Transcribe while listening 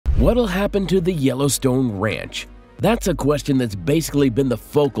What'll happen to the Yellowstone Ranch? That's a question that's basically been the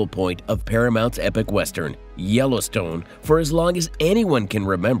focal point of Paramount's epic western, Yellowstone, for as long as anyone can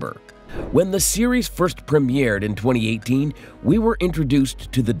remember. When the series first premiered in 2018, we were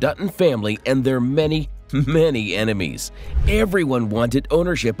introduced to the Dutton family and their many enemies. Everyone wanted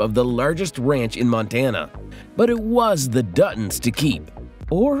ownership of the largest ranch in Montana. But it was the Duttons to keep.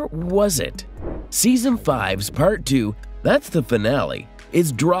 Or was it? Season 5's Part 2, that's the finale,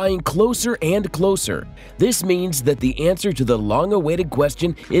 is drawing closer and closer. This means that the answer to the long-awaited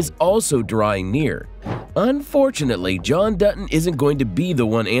question is also drawing near. Unfortunately, John Dutton isn't going to be the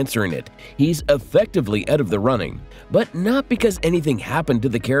one answering it. He's effectively out of the running, but not because anything happened to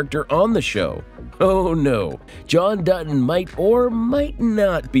the character on the show. Oh no, John Dutton might or might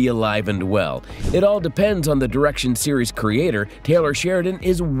not be alive and well. It all depends on the direction series creator Taylor Sheridan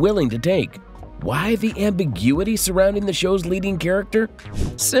is willing to take. Why the ambiguity surrounding the show's leading character?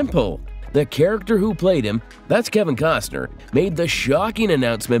 Simple. The character who played him, that's Kevin Costner, made the shocking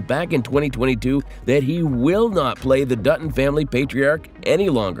announcement back in 2022 that he will not play the Dutton family patriarch any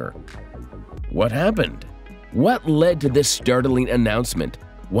longer. What happened? What led to this startling announcement?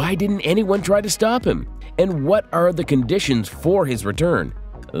 Why didn't anyone try to stop him? And what are the conditions for his return?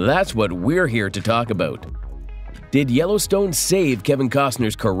 That's what we're here to talk about. Did Yellowstone save Kevin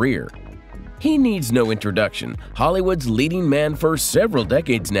Costner's career? He needs no introduction. Hollywood's leading man for several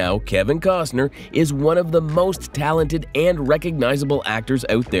decades now, Kevin Costner, is one of the most talented and recognizable actors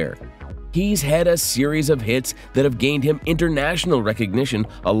out there. He's had a series of hits that have gained him international recognition,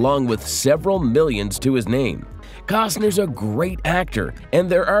 along with several millions to his name. Costner's a great actor, and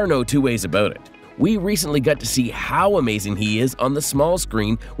there are no two ways about it. We recently got to see how amazing he is on the small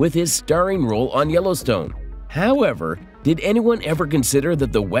screen with his starring role on Yellowstone. However, did anyone ever consider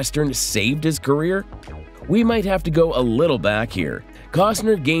that the Western saved his career? We might have to go a little back here.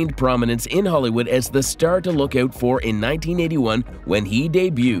 Costner gained prominence in Hollywood as the star to look out for in 1981 when he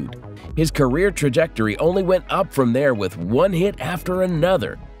debuted. His career trajectory only went up from there with one hit after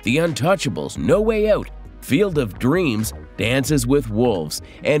another: The Untouchables, No Way Out, Field of Dreams, Dances with Wolves,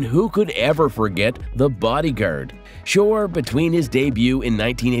 and who could ever forget The Bodyguard? Sure, between his debut in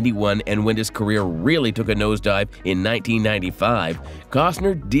 1981 and when his career really took a nosedive in 1995,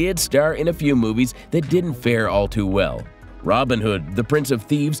 Costner did star in a few movies that didn't fare all too well. Robin Hood, The Prince of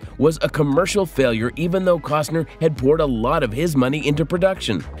Thieves was a commercial failure even though Costner had poured a lot of his money into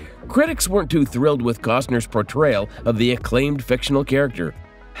production. Critics weren't too thrilled with Costner's portrayal of the acclaimed fictional character.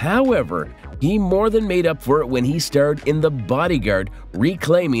 However, he more than made up for it when he starred in The Bodyguard,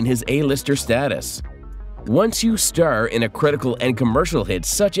 reclaiming his A-lister status. Once you star in a critical and commercial hit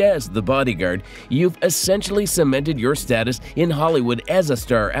such as The Bodyguard, you've essentially cemented your status in Hollywood as a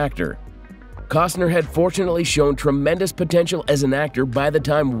star actor. Costner had fortunately shown tremendous potential as an actor by the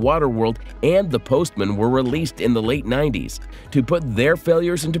time Waterworld and The Postman were released in the late 90s. To put their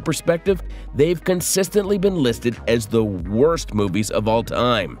failures into perspective, they've consistently been listed as the worst movies of all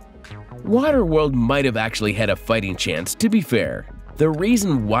time. Waterworld might have actually had a fighting chance, to be fair. The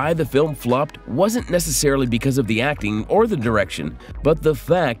reason why the film flopped wasn't necessarily because of the acting or the direction, but the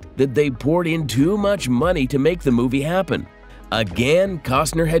fact that they poured in too much money to make the movie happen. Again,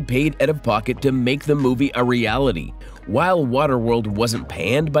 Costner had paid out of pocket to make the movie a reality. While Waterworld wasn't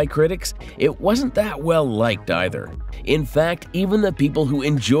panned by critics, it wasn't that well liked either. In fact, even the people who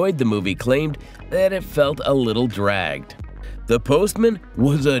enjoyed the movie claimed that it felt a little dragged. The Postman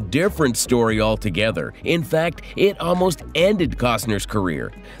was a different story altogether. In fact, it almost ended Costner's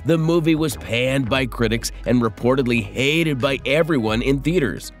career. The movie was panned by critics and reportedly hated by everyone in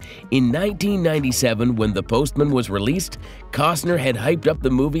theaters. In 1997, when The Postman was released, Costner had hyped up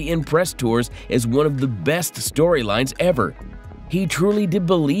the movie in press tours as one of the best storylines ever. He truly did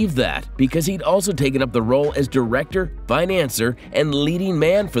believe that because he'd also taken up the role as director, financier, and leading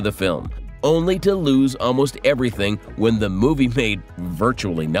man for the film, only to lose almost everything when the movie made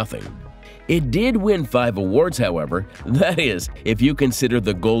virtually nothing. It did win 5 awards, however, that is, if you consider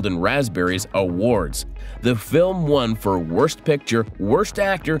the Golden Raspberries Awards. The film won for Worst Picture, Worst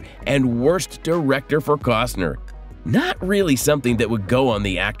Actor, and Worst Director for Costner. Not really something that would go on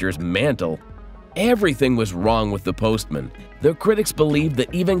the actor's mantle. Everything was wrong with The Postman. The critics believed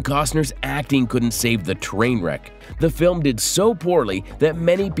that even Costner's acting couldn't save the train wreck. The film did so poorly that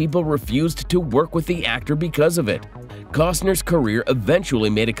many people refused to work with the actor because of it. Costner's career eventually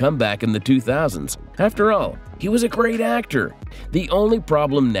made a comeback in the 2000s. After all, he was a great actor. The only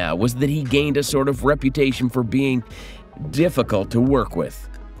problem now was that he gained a sort of reputation for being difficult to work with.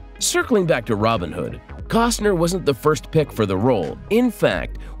 Circling back to Robin Hood, Costner wasn't the first pick for the role. In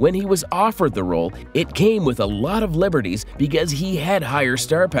fact, when he was offered the role, it came with a lot of liberties because he had higher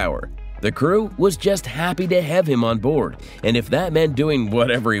star power. The crew was just happy to have him on board, and if that meant doing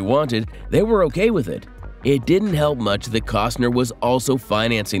whatever he wanted, they were okay with it. It didn't help much that Costner was also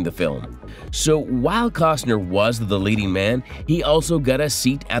financing the film. So while Costner was the leading man, he also got a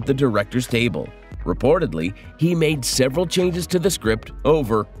seat at the director's table. Reportedly, he made several changes to the script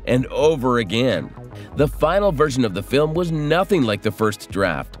over and over again. The final version of the film was nothing like the first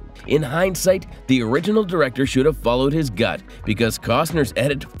draft. In hindsight, the original director should have followed his gut because Costner's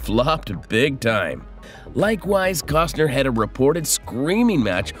edit flopped big time. Likewise, Costner had a reported screaming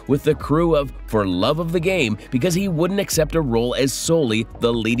match with the crew of For Love of the Game because he wouldn't accept a role as solely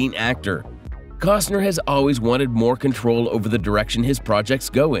the leading actor. Costner has always wanted more control over the direction his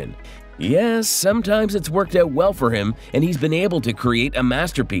projects go in. Yes, sometimes it's worked out well for him and he's been able to create a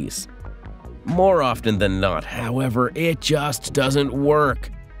masterpiece. More often than not, however, it just doesn't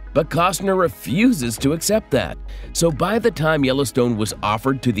work. But Costner refuses to accept that. So by the time Yellowstone was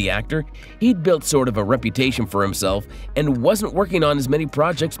offered to the actor, he'd built sort of a reputation for himself and wasn't working on as many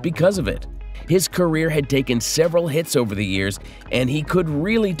projects because of it. His career had taken several hits over the years, and he could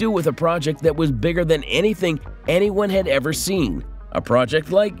really do with a project that was bigger than anything anyone had ever seen. A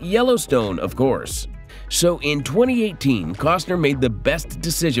project like Yellowstone, of course. So in 2018, Costner made the best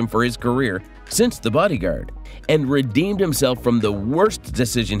decision for his career since The Bodyguard, and redeemed himself from the worst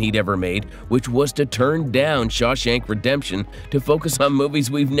decision he'd ever made, which was to turn down Shawshank Redemption to focus on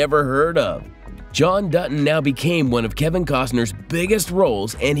movies we've never heard of. John Dutton now became one of Kevin Costner's biggest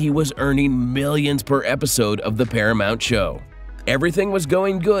roles, and he was earning millions per episode of the Paramount show. Everything was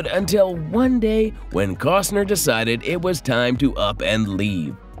going good until one day when Costner decided it was time to up and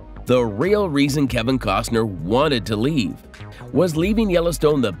leave. The real reason Kevin Costner wanted to leave. Was leaving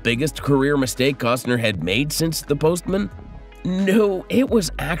Yellowstone the biggest career mistake Costner had made since The Postman? No, it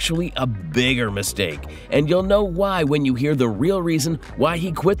was actually a bigger mistake, and you'll know why when you hear the real reason why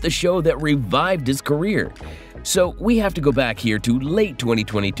he quit the show that revived his career. So we have to go back here to late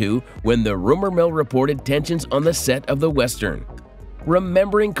 2022 when the rumor mill reported tensions on the set of the Western.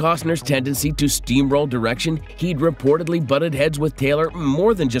 Remembering Costner's tendency to steamroll direction, he'd reportedly butted heads with Taylor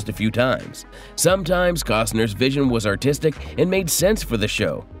more than just a few times. Sometimes Costner's vision was artistic and made sense for the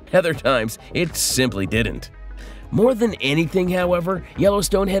show. Other times, it simply didn't. More than anything, however,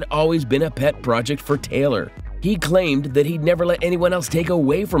 Yellowstone had always been a pet project for Taylor. He claimed that he'd never let anyone else take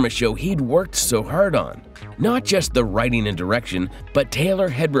away from a show he'd worked so hard on. Not just the writing and direction, but Taylor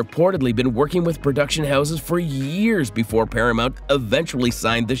had reportedly been working with production houses for years before Paramount eventually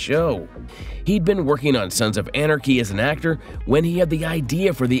signed the show. He'd been working on Sons of Anarchy as an actor when he had the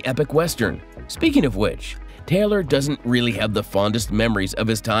idea for the epic Western. Speaking of which, Taylor doesn't really have the fondest memories of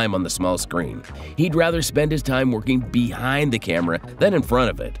his time on the small screen. He'd rather spend his time working behind the camera than in front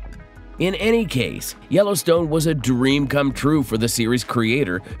of it. In any case, Yellowstone was a dream come true for the series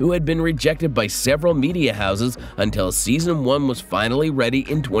creator, who had been rejected by several media houses until Season 1 was finally ready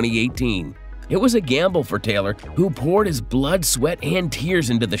in 2018. It was a gamble for Taylor, who poured his blood, sweat, and tears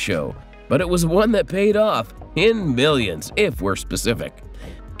into the show, but it was one that paid off, in millions if we're specific.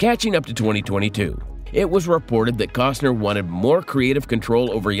 Catching up to 2022, it was reported that Costner wanted more creative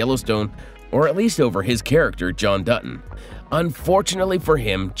control over Yellowstone, or at least over his character, John Dutton. Unfortunately for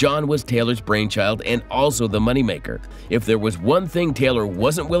him, John was Taylor's brainchild and also the moneymaker. If there was one thing Taylor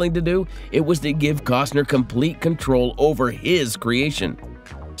wasn't willing to do, it was to give Costner complete control over his creation.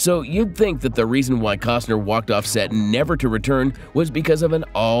 So you'd think that the reason why Costner walked off set never to return was because of an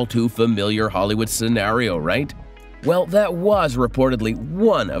all-too-familiar Hollywood scenario, right? Well, that was reportedly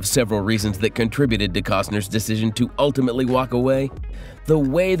one of several reasons that contributed to Costner's decision to ultimately walk away. The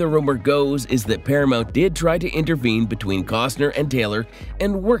way the rumor goes is that Paramount did try to intervene between Costner and Taylor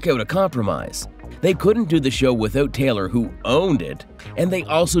and work out a compromise. They couldn't do the show without Taylor, who owned it, and they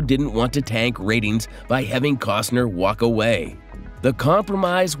also didn't want to tank ratings by having Costner walk away. The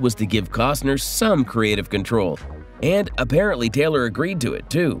compromise was to give Costner some creative control, and apparently Taylor agreed to it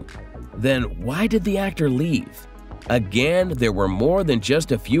too. Then why did the actor leave? Again, there were more than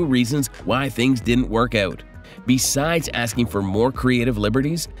just a few reasons why things didn't work out. Besides asking for more creative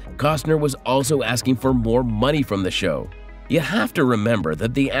liberties, Costner was also asking for more money from the show. You have to remember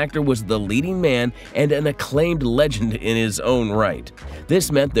that the actor was the leading man and an acclaimed legend in his own right.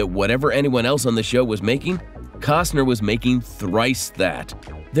 This meant that whatever anyone else on the show was making, Costner was making thrice that.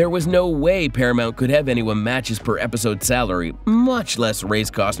 There was no way Paramount could have anyone match his per episode salary, much less raise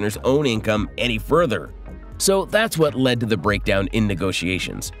Costner's own income any further. So that's what led to the breakdown in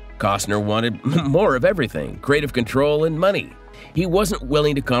negotiations. Costner wanted more of everything, creative control and money. He wasn't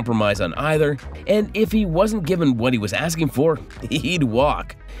willing to compromise on either, and if he wasn't given what he was asking for, he'd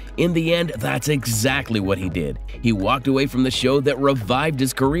walk. In the end, that's exactly what he did. He walked away from the show that revived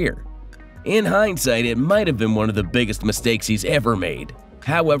his career. In hindsight, it might have been one of the biggest mistakes he's ever made.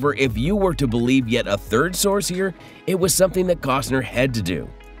 However, if you were to believe yet a third source here, it was something that Costner had to do,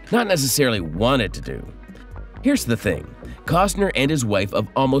 not necessarily wanted to do. Here's the thing. Costner and his wife of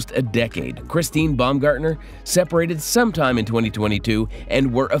almost a decade, Christine Baumgartner, separated sometime in 2022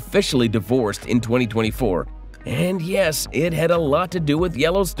 and were officially divorced in 2024. And yes, it had a lot to do with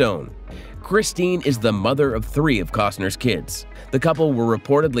Yellowstone. Christine is the mother of 3 of Costner's kids. The couple were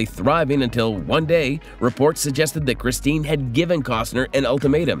reportedly thriving until one day, reports suggested that Christine had given Costner an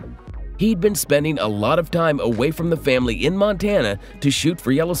ultimatum. He'd been spending a lot of time away from the family in Montana to shoot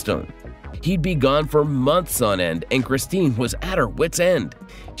for Yellowstone. He'd be gone for months on end, and Christine was at her wit's end.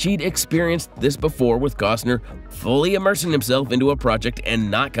 She'd experienced this before with Costner fully immersing himself into a project and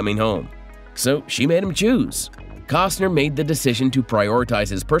not coming home. So she made him choose. Costner made the decision to prioritize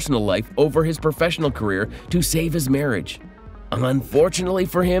his personal life over his professional career to save his marriage. Unfortunately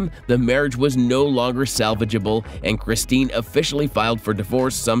for him, the marriage was no longer salvageable, and Christine officially filed for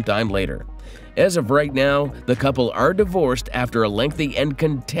divorce sometime later. As of right now, the couple are divorced after a lengthy and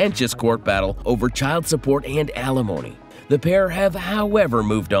contentious court battle over child support and alimony. The pair have, however,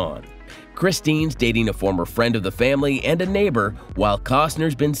 moved on. Christine's dating a former friend of the family and a neighbor, while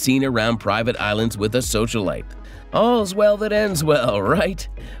Costner's been seen around private islands with a socialite. All's well that ends well, right?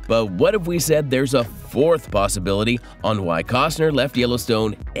 But what if we said there's a fourth possibility on why Costner left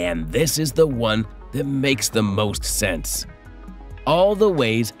Yellowstone, and this is the one that makes the most sense? All the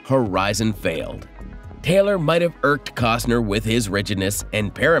ways Horizon failed. Taylor might have irked Costner with his rigidness,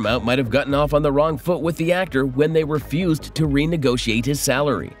 and Paramount might have gotten off on the wrong foot with the actor when they refused to renegotiate his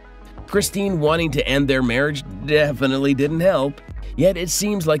salary. Christine wanting to end their marriage definitely didn't help. Yet it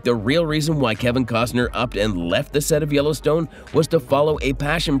seems like the real reason why Kevin Costner upped and left the set of Yellowstone was to follow a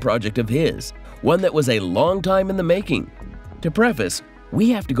passion project of his, one that was a long time in the making. To preface, we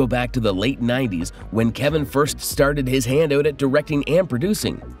have to go back to the late 90s when Kevin first started his hand out at directing and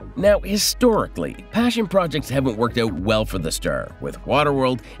producing. Now, historically, passion projects haven't worked out well for the star, with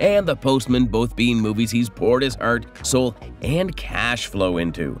Waterworld and The Postman both being movies he's poured his heart, soul, and cash flow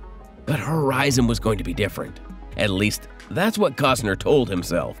into. But Horizon was going to be different. At least, that's what Costner told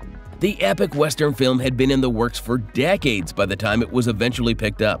himself. The epic Western film had been in the works for decades by the time it was eventually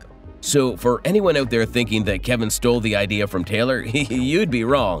picked up. So for anyone out there thinking that Kevin stole the idea from Taylor, you'd be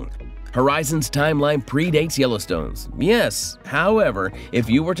wrong. Horizon's timeline predates Yellowstone's. Yes, however, if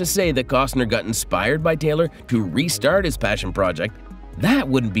you were to say that Costner got inspired by Taylor to restart his passion project, that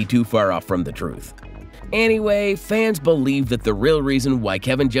wouldn't be too far off from the truth. Anyway, fans believe that the real reason why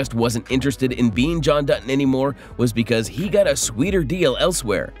Kevin just wasn't interested in being John Dutton anymore was because he got a sweeter deal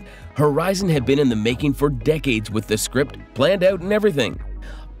elsewhere. Horizon had been in the making for decades with the script planned out and everything.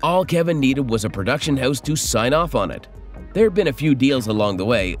 All Kevin needed was a production house to sign off on it. There had been a few deals along the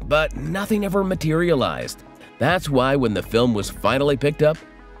way, but nothing ever materialized. That's why when the film was finally picked up,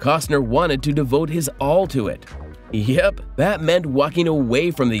 Costner wanted to devote his all to it. Yep, that meant walking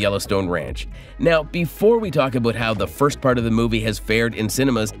away from the Yellowstone Ranch. Now, before we talk about how the first part of the movie has fared in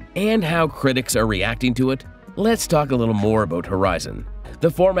cinemas and how critics are reacting to it, let's talk a little more about Horizon.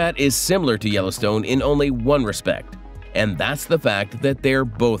 The format is similar to Yellowstone in only one respect, and that's the fact that they're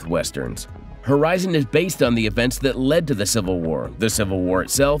both Westerns. Horizon is based on the events that led to the Civil War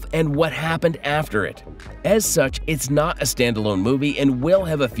itself, and what happened after it. As such, it's not a standalone movie and will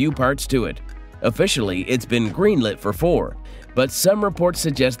have a few parts to it. Officially, it's been greenlit for 4, but some reports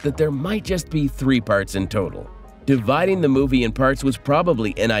suggest that there might just be 3 parts in total. Dividing the movie in parts was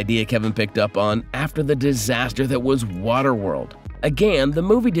probably an idea Kevin picked up on after the disaster that was Waterworld. Again, the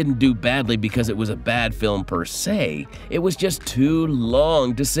movie didn't do badly because it was a bad film per se, it was just too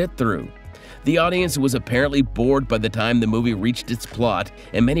long to sit through. The audience was apparently bored by the time the movie reached its plot,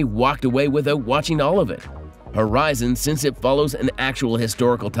 and many walked away without watching all of it. Horizon, since it follows an actual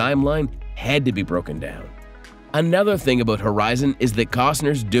historical timeline, had to be broken down. Another thing about Horizon is that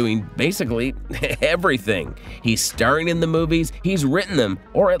Costner's doing basically everything. He's starring in the movies, he's written them,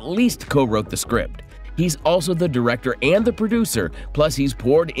 or at least co-wrote the script. He's also the director and the producer, plus he's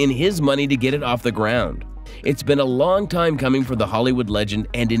poured in his money to get it off the ground. It's been a long time coming for the Hollywood legend,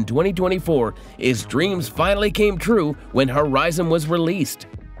 and in 2024, his dreams finally came true when Horizon was released.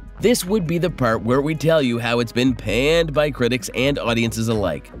 This would be the part where we tell you how it's been panned by critics and audiences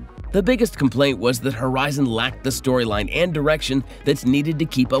alike. The biggest complaint was that Horizon lacked the storyline and direction that's needed to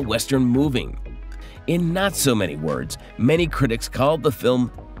keep a Western moving. In not so many words, many critics called the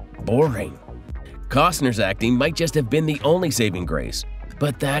film boring. Costner's acting might just have been the only saving grace,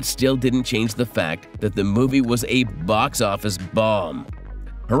 but that still didn't change the fact that the movie was a box office bomb.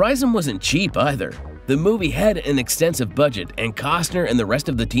 Horizon wasn't cheap either. The movie had an extensive budget, and Costner and the rest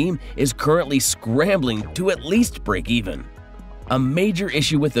of the team is currently scrambling to at least break even. A major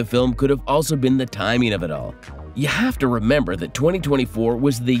issue with the film could have also been the timing of it all. You have to remember that 2024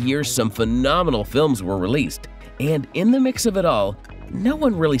 was the year some phenomenal films were released, and in the mix of it all, no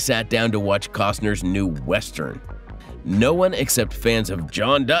one really sat down to watch Costner's new Western. No one except fans of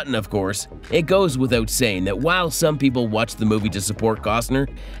John Dutton, of course. It goes without saying that while some people watched the movie to support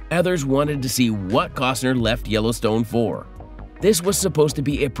Costner, others wanted to see what Costner left Yellowstone for. This was supposed to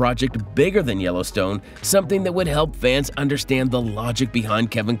be a project bigger than Yellowstone, something that would help fans understand the logic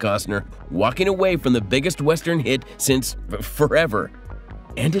behind Kevin Costner walking away from the biggest Western hit since forever.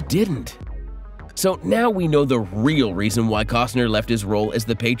 And it didn't. So now we know the real reason why Costner left his role as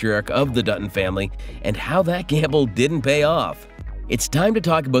the patriarch of the Dutton family and how that gamble didn't pay off. It's time to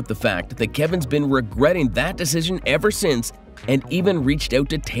talk about the fact that Kevin's been regretting that decision ever since and even reached out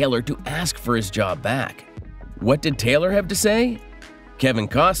to Taylor to ask for his job back. What did Taylor have to say? Kevin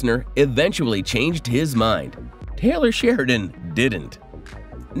Costner eventually changed his mind. Taylor Sheridan didn't.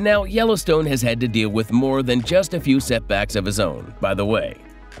 Now, Yellowstone has had to deal with more than just a few setbacks of his own, by the way.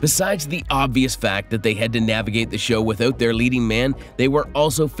 Besides the obvious fact that they had to navigate the show without their leading man, they were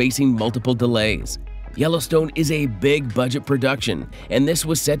also facing multiple delays. Yellowstone is a big-budget production, and this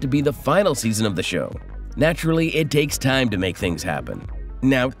was set to be the final season of the show. Naturally, it takes time to make things happen.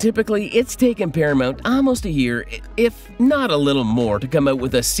 Now, typically, it's taken Paramount almost a year, if not a little more, to come out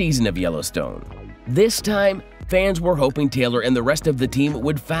with a season of Yellowstone. This time, fans were hoping Taylor and the rest of the team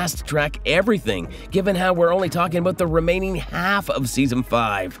would fast-track everything, given how we're only talking about the remaining half of Season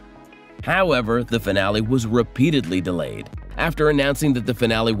 5. However, the finale was repeatedly delayed. After announcing that the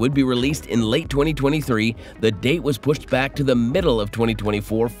finale would be released in late 2023, the date was pushed back to the middle of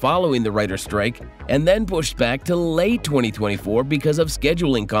 2024 following the writer's strike, and then pushed back to late 2024 because of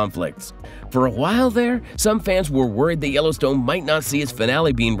scheduling conflicts. For a while there, some fans were worried that Yellowstone might not see its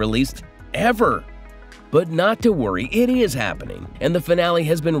finale being released ever. But not to worry, it is happening, and the finale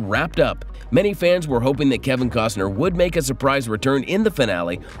has been wrapped up. Many fans were hoping that Kevin Costner would make a surprise return in the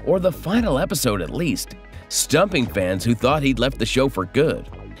finale, or the final episode at least, stumping fans who thought he'd left the show for good.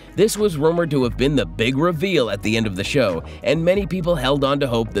 This was rumored to have been the big reveal at the end of the show, and many people held on to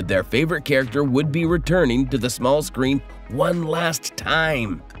hope that their favorite character would be returning to the small screen one last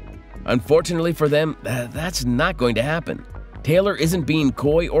time. Unfortunately for them, that's not going to happen. Taylor isn't being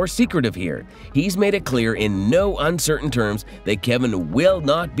coy or secretive here. He's made it clear in no uncertain terms that Kevin will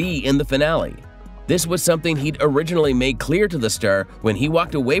not be in the finale. This was something he'd originally made clear to the star when he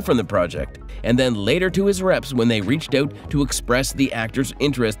walked away from the project, and then later to his reps when they reached out to express the actor's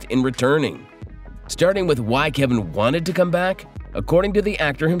interest in returning. Starting with why Kevin wanted to come back, according to the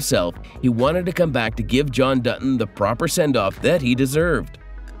actor himself, he wanted to come back to give John Dutton the proper send-off that he deserved.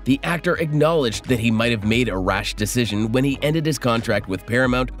 The actor acknowledged that he might have made a rash decision when he ended his contract with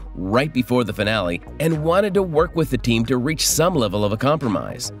Paramount right before the finale and wanted to work with the team to reach some level of a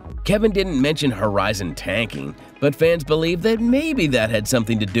compromise. Kevin didn't mention Horizon tanking, but fans believe that maybe that had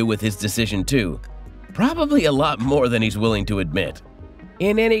something to do with his decision too. Probably a lot more than he's willing to admit.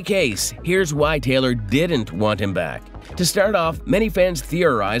 In any case, here's why Taylor didn't want him back. To start off, many fans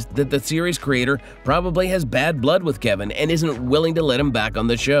theorized that the series creator probably has bad blood with Kevin and isn't willing to let him back on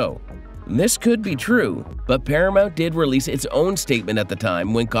the show. This could be true, but Paramount did release its own statement at the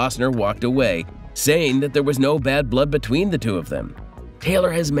time when Costner walked away, saying that there was no bad blood between the two of them.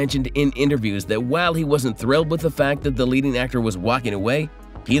 Taylor has mentioned in interviews that while he wasn't thrilled with the fact that the leading actor was walking away,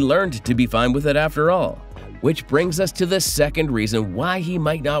 he learned to be fine with it after all. Which brings us to the second reason why he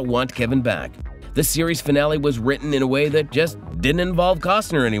might not want Kevin back. The series finale was written in a way that just didn't involve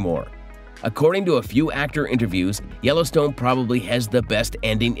Costner anymore. According to a few actor interviews, Yellowstone probably has the best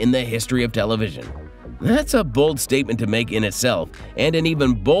ending in the history of television. That's a bold statement to make in itself, and an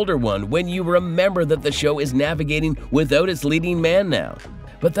even bolder one when you remember that the show is navigating without its leading man now.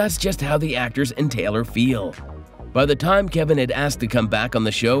 But that's just how the actors and Taylor feel. By the time Kevin had asked to come back on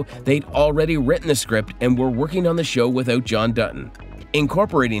the show, they'd already written the script and were working on the show without John Dutton.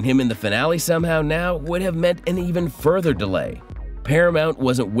 Incorporating him in the finale somehow now would have meant an even further delay. Paramount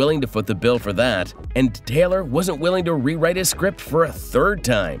wasn't willing to foot the bill for that, and Taylor wasn't willing to rewrite his script for a third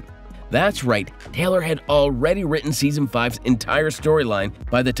time. That's right, Taylor had already written Season 5's entire storyline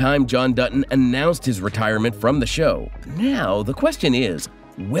by the time John Dutton announced his retirement from the show. Now, the question is,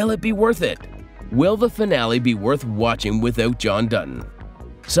 will it be worth it? Will the finale be worth watching without John Dutton?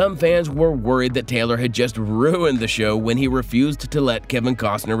 Some fans were worried that Taylor had just ruined the show when he refused to let Kevin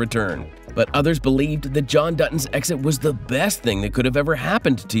Costner return. But others believed that John Dutton's exit was the best thing that could have ever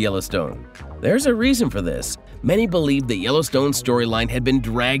happened to Yellowstone. There's a reason for this. Many believed that Yellowstone's storyline had been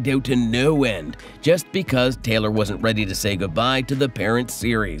dragged out to no end just because Taylor wasn't ready to say goodbye to the parent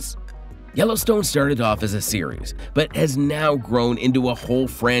series. Yellowstone started off as a series, but has now grown into a whole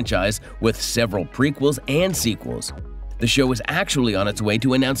franchise with several prequels and sequels. The show is actually on its way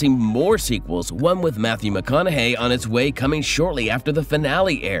to announcing more sequels, one with Matthew McConaughey on its way coming shortly after the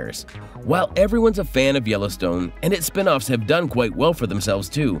finale airs. While everyone's a fan of Yellowstone, and its spin-offs have done quite well for themselves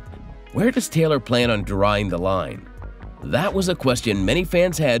too, where does Taylor plan on drawing the line? That was a question many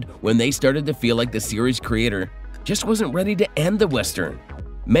fans had when they started to feel like the series creator just wasn't ready to end the Western.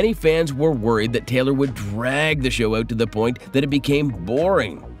 Many fans were worried that Taylor would drag the show out to the point that it became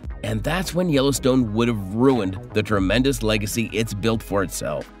boring. And that's when Yellowstone would have ruined the tremendous legacy it's built for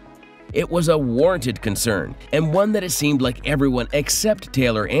itself. It was a warranted concern, and one that it seemed like everyone except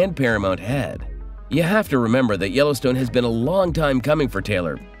Taylor and Paramount had. You have to remember that Yellowstone has been a long time coming for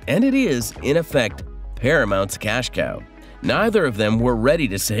Taylor, and it is, in effect, Paramount's cash cow. Neither of them were ready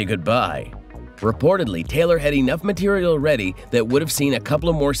to say goodbye. Reportedly, Taylor had enough material ready that would have seen a couple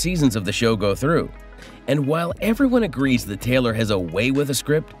of more seasons of the show go through. And while everyone agrees that Taylor has a way with a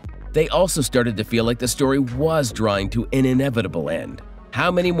script, they also started to feel like the story was drawing to an inevitable end.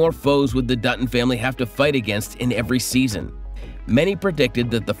 How many more foes would the Dutton family have to fight against in every season? Many predicted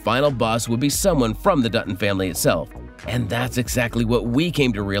that the final boss would be someone from the Dutton family itself, and that's exactly what we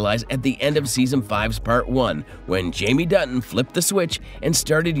came to realize at the end of Season 5's Part 1, when Jamie Dutton flipped the switch and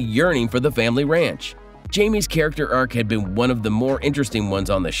started yearning for the family ranch. Jamie's character arc had been one of the more interesting ones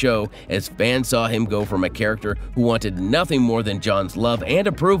on the show, as fans saw him go from a character who wanted nothing more than John's love and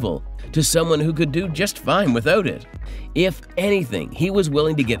approval to someone who could do just fine without it. If anything, he was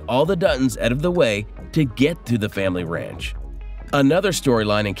willing to get all the Duttons out of the way to get to the family ranch. Another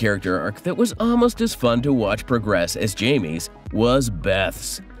storyline and character arc that was almost as fun to watch progress as Jamie's was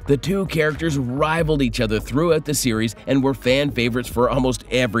Beth's. The two characters rivaled each other throughout the series and were fan favorites for almost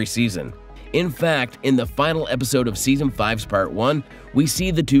every season. In fact, in the final episode of Season 5's Part 1, we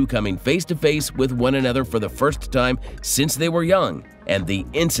see the two coming face to face with one another for the first time since they were young, and the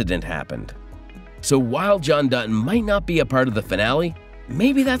incident happened. So while John Dutton might not be a part of the finale,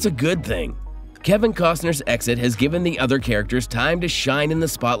 maybe that's a good thing. Kevin Costner's exit has given the other characters time to shine in the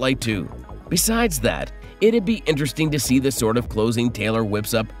spotlight too. Besides that, it'd be interesting to see the sort of closing Taylor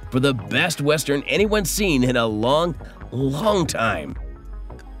whips up for the best Western anyone's seen in a long time.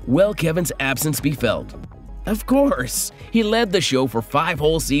 Will Kevin's absence be felt? Of course! He led the show for 5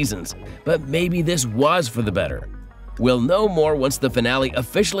 whole seasons, but maybe this was for the better. We'll know more once the finale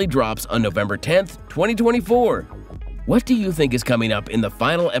officially drops on November 10th, 2024. What do you think is coming up in the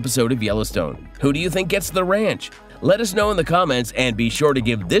final episode of Yellowstone? Who do you think gets the ranch? Let us know in the comments, and be sure to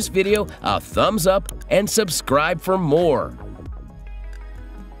give this video a thumbs up and subscribe for more.